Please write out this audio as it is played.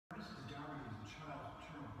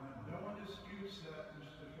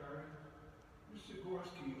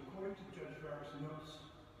Gorski, according to Judge Farris' notes,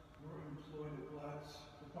 were employed at Glatt's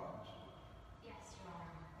department store Yes, Your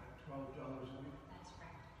Honor. at $12 a week. That's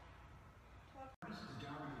correct. Mrs.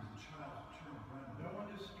 Downey is a child of Colonel Brennan. No one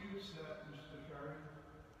disputes that, Mr. Ferry.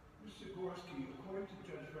 Mr. Gorski, according to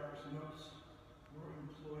Judge Farris' notes, were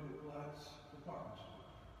employed at Glatt's department store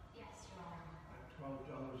Yes, Your Honor. at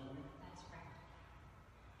 $12 a week. That's correct.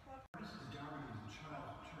 Mrs. Downey is a child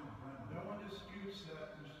of Colonel Brennan. No one disputes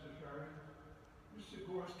that, Mr. Ferry. Mr.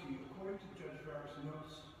 Gorski, according to Judge Farris'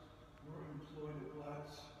 notes, were employed at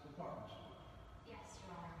Glatt's department store Yes,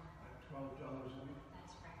 Your Honor. at $12 a week.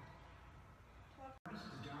 That's correct.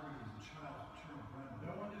 Mrs. Downey is a child of Colonel Brennan.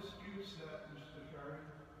 No one disputes that, Mr. Ferry.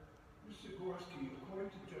 Mr. Gorski,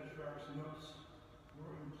 according to Judge Farris' notes,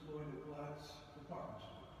 were employed at Glatt's department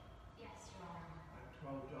store Yes, Your Honor. at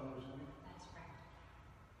 $12 a week. That's correct.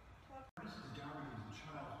 Mrs. Downey is a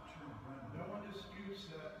child of Colonel Brennan. No one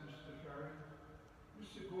disputes that, Mr. Ferry.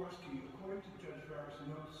 Mr. Gorski, according to Judge Farris'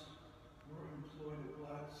 notes, were employed at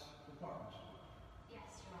Glatt's department store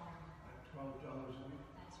Yes, Your Honor. at $12 a week.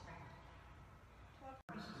 That's correct.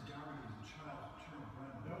 Mrs. Downey is a child of Colonel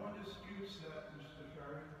Brennan. No one disputes that, Mr.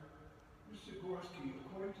 Ferry. Mr. Gorski,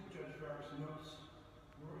 according to Judge Farris' notes,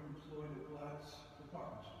 were employed at Glatt's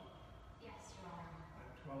department store Yes, Your Honor. at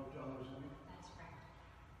 $12 a week. That's correct.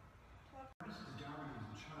 Mrs. Downey is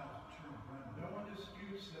a child of Colonel Brennan. No one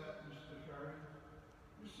disputes that, Mr. Ferry.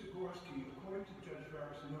 Mr. Gorski, according to Judge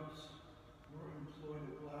Farris' notes, were employed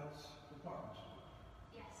at Glatt's department store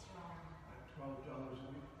Yes, Your Honor. at $12 a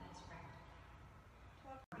week. That's correct.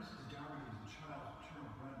 Mrs. Downey is a child of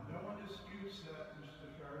Colonel Brennan. No one disputes that, Mr.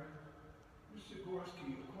 Ferry. Mr.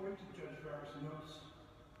 Gorski, according to Judge Farris' notes,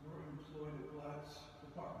 were employed at Glatt's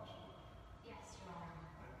department store Yes, Your Honor.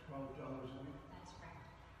 at $12 a week. That's correct.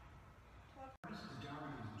 Mrs.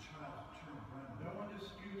 Downey is a child of Colonel Brennan. No one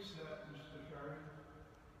disputes that, Mr. Ferry.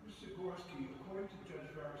 Mr. Gorski, according to Judge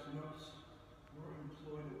Farris' notes, were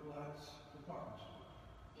employed at Glatt's department store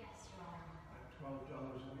Yes, Your Honor. at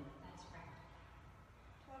 $12 a week. That's correct.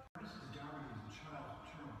 Mrs. Downey is a child of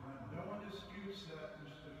Colonel Brennan. No one disputes that,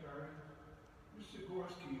 Mr. Ferry. Mr.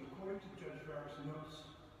 Gorski, according to Judge Farris' notes,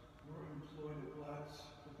 were employed at Glatt's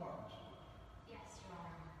department